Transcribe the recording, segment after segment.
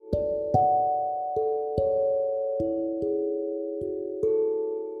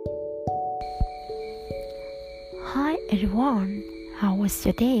everyone, how was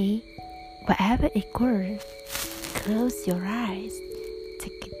your day? Whatever it was, close your eyes,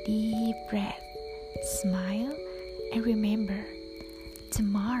 take a deep breath, smile, and remember,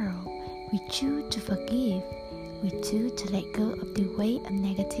 tomorrow we choose to forgive, we choose to let go of the weight of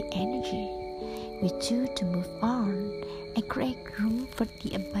negative energy, we choose to move on and create room for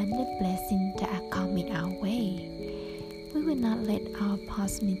the abundant blessings that are coming our way. We will not let our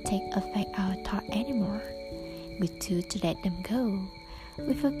past mistakes affect our thought anymore. We choose to let them go.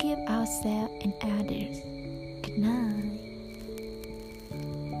 We forgive ourselves and others. Good night.